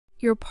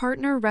Your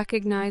partner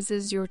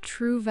recognizes your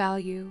true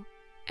value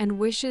and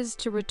wishes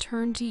to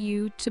return to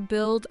you to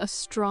build a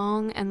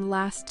strong and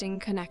lasting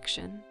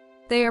connection.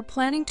 They are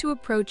planning to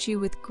approach you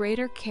with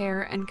greater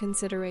care and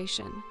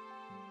consideration.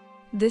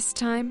 This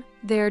time,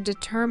 they are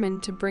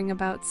determined to bring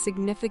about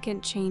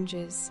significant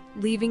changes,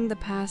 leaving the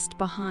past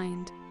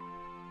behind.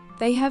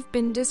 They have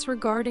been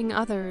disregarding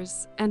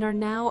others and are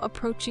now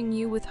approaching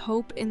you with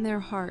hope in their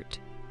heart,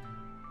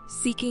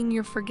 seeking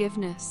your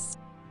forgiveness.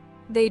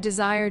 They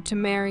desire to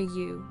marry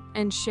you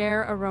and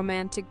share a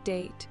romantic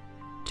date,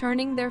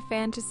 turning their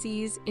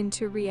fantasies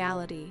into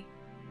reality.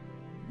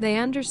 They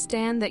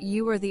understand that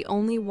you are the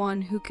only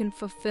one who can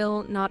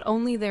fulfill not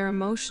only their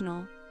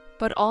emotional,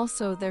 but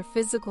also their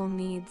physical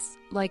needs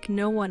like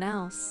no one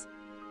else.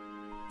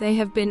 They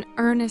have been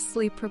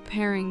earnestly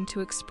preparing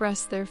to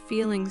express their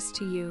feelings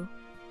to you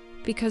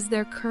because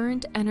their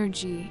current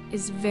energy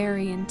is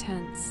very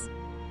intense.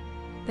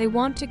 They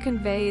want to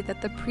convey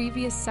that the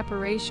previous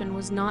separation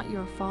was not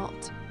your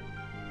fault.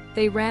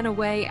 They ran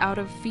away out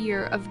of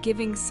fear of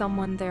giving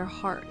someone their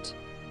heart.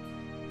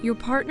 Your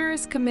partner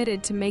is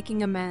committed to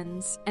making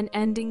amends and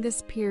ending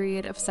this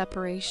period of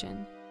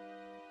separation.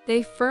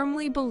 They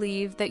firmly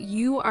believe that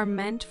you are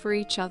meant for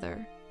each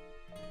other,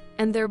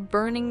 and their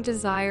burning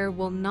desire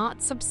will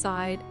not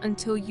subside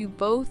until you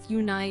both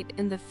unite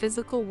in the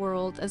physical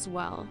world as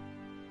well.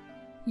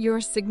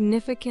 Your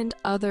significant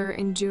other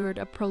endured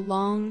a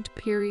prolonged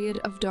period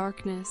of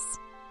darkness,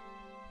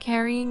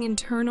 carrying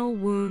internal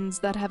wounds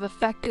that have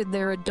affected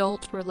their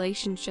adult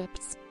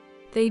relationships.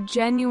 They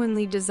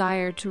genuinely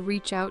desire to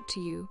reach out to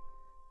you,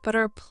 but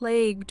are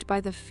plagued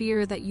by the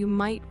fear that you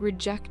might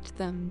reject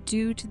them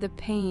due to the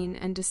pain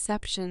and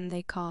deception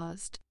they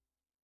caused.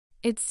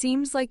 It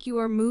seems like you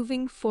are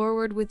moving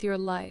forward with your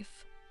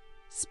life,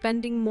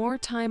 spending more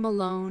time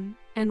alone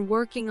and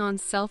working on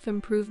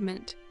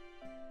self-improvement,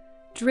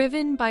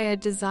 driven by a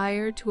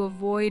desire to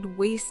avoid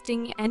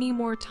wasting any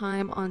more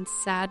time on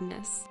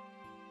sadness.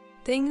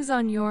 Things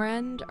on your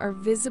end are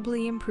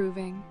visibly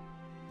improving.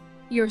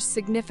 Your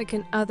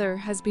significant other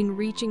has been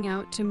reaching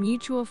out to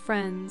mutual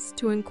friends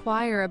to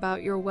inquire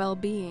about your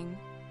well-being.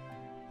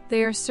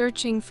 They are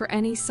searching for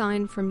any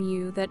sign from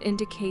you that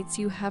indicates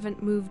you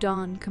haven't moved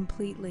on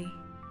completely.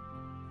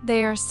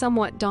 They are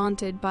somewhat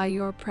daunted by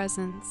your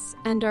presence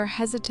and are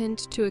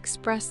hesitant to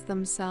express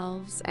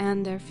themselves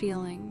and their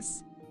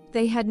feelings.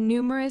 They had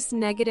numerous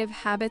negative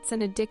habits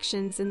and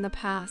addictions in the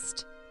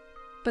past,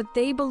 but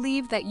they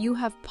believe that you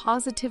have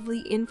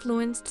positively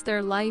influenced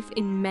their life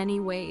in many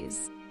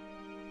ways.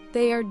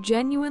 They are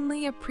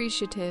genuinely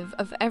appreciative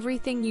of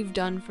everything you've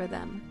done for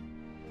them.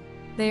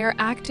 They are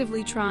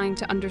actively trying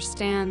to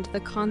understand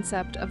the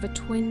concept of a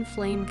twin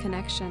flame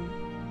connection,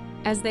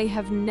 as they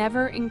have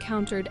never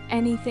encountered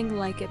anything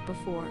like it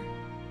before.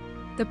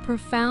 The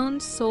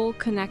profound soul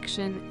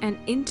connection and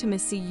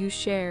intimacy you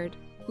shared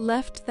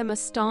left them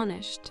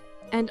astonished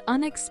and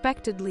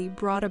unexpectedly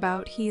brought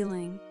about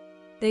healing.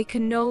 They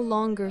can no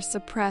longer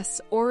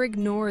suppress or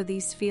ignore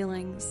these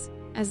feelings,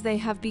 as they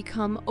have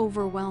become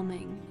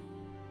overwhelming.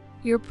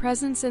 Your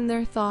presence in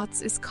their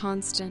thoughts is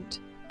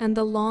constant, and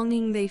the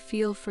longing they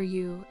feel for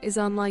you is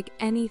unlike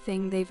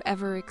anything they've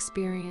ever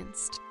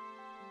experienced.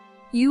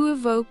 You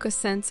evoke a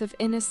sense of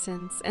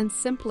innocence and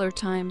simpler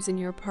times in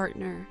your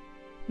partner,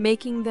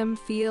 making them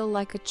feel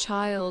like a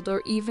child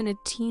or even a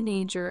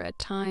teenager at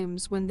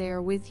times when they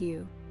are with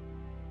you.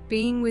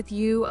 Being with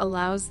you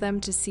allows them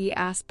to see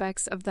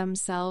aspects of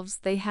themselves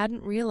they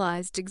hadn't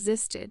realized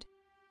existed.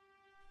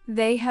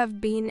 They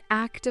have been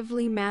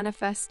actively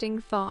manifesting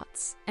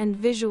thoughts and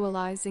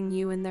visualizing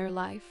you in their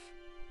life,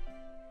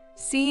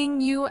 seeing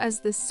you as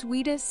the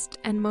sweetest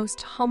and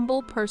most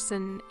humble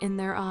person in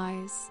their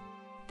eyes.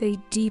 They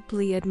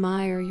deeply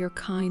admire your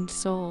kind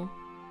soul.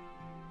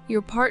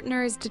 Your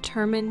partner is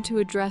determined to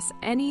address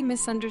any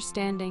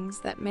misunderstandings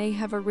that may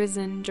have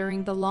arisen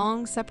during the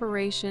long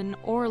separation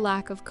or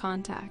lack of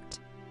contact.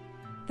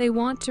 They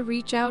want to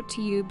reach out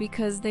to you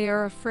because they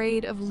are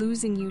afraid of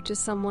losing you to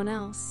someone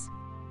else.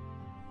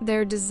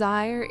 Their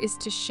desire is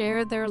to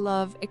share their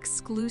love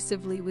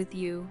exclusively with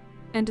you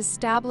and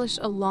establish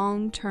a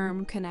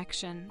long-term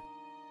connection.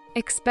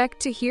 Expect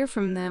to hear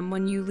from them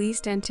when you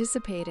least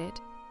anticipate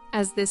it,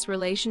 as this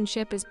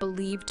relationship is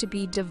believed to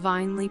be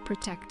divinely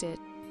protected.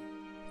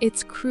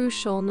 It's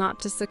crucial not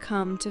to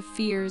succumb to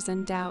fears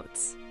and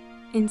doubts.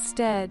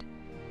 Instead,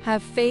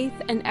 have faith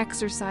and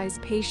exercise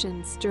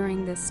patience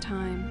during this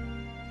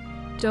time.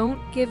 Don't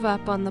give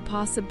up on the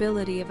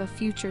possibility of a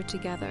future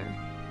together.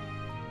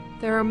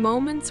 There are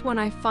moments when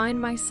I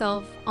find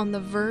myself on the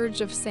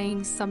verge of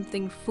saying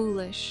something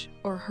foolish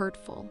or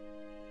hurtful,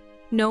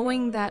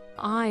 knowing that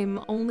I'm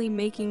only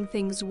making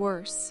things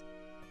worse.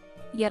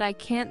 Yet I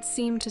can't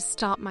seem to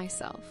stop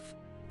myself.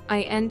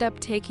 I end up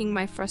taking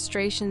my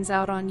frustrations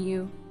out on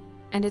you,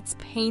 and it's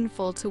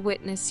painful to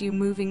witness you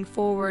moving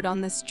forward on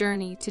this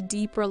journey to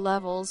deeper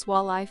levels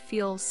while I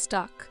feel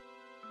stuck.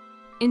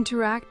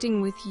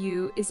 Interacting with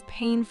you is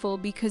painful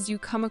because you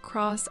come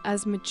across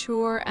as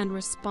mature and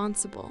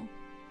responsible,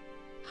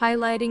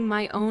 highlighting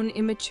my own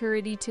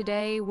immaturity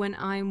today when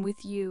I'm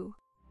with you.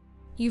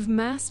 You've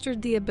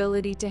mastered the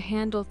ability to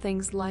handle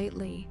things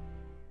lightly,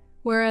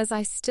 whereas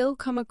I still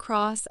come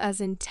across as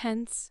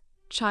intense,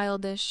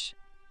 childish,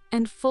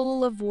 and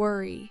full of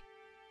worry.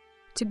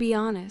 To be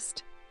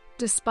honest,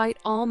 despite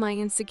all my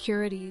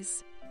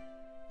insecurities,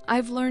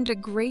 I've learned a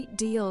great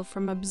deal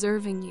from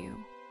observing you.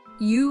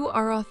 You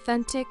are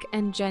authentic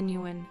and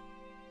genuine,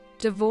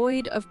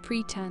 devoid of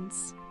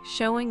pretense,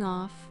 showing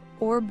off,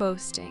 or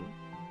boasting.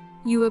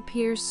 You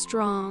appear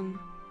strong,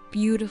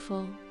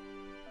 beautiful,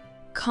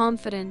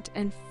 confident,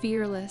 and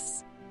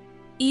fearless,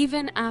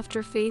 even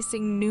after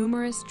facing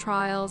numerous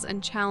trials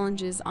and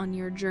challenges on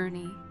your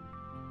journey.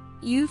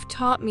 You've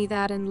taught me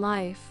that in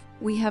life,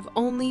 we have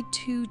only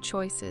two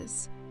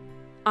choices.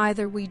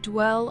 Either we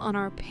dwell on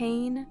our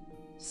pain,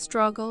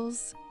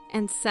 struggles,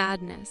 and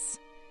sadness,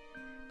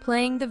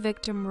 playing the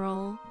victim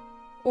role,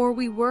 or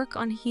we work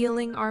on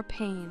healing our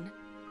pain,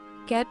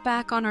 get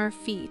back on our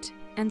feet,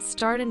 and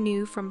start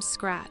anew from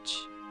scratch.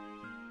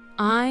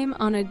 I'm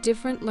on a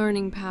different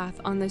learning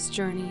path on this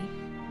journey,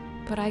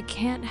 but I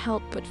can't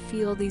help but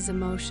feel these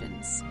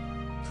emotions.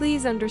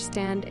 Please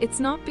understand, it's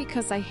not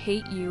because I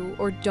hate you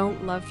or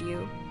don't love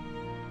you.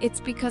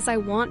 It's because I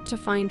want to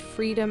find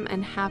freedom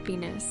and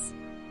happiness.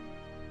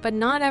 But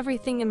not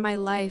everything in my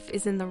life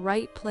is in the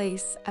right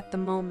place at the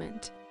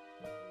moment.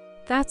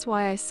 That's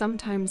why I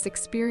sometimes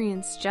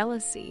experience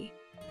jealousy.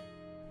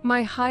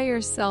 My higher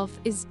self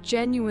is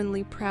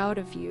genuinely proud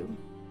of you.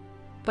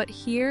 But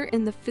here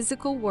in the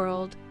physical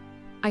world,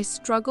 I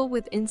struggle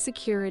with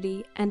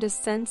insecurity and a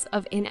sense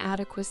of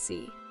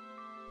inadequacy.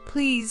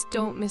 Please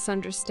don't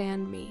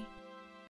misunderstand me.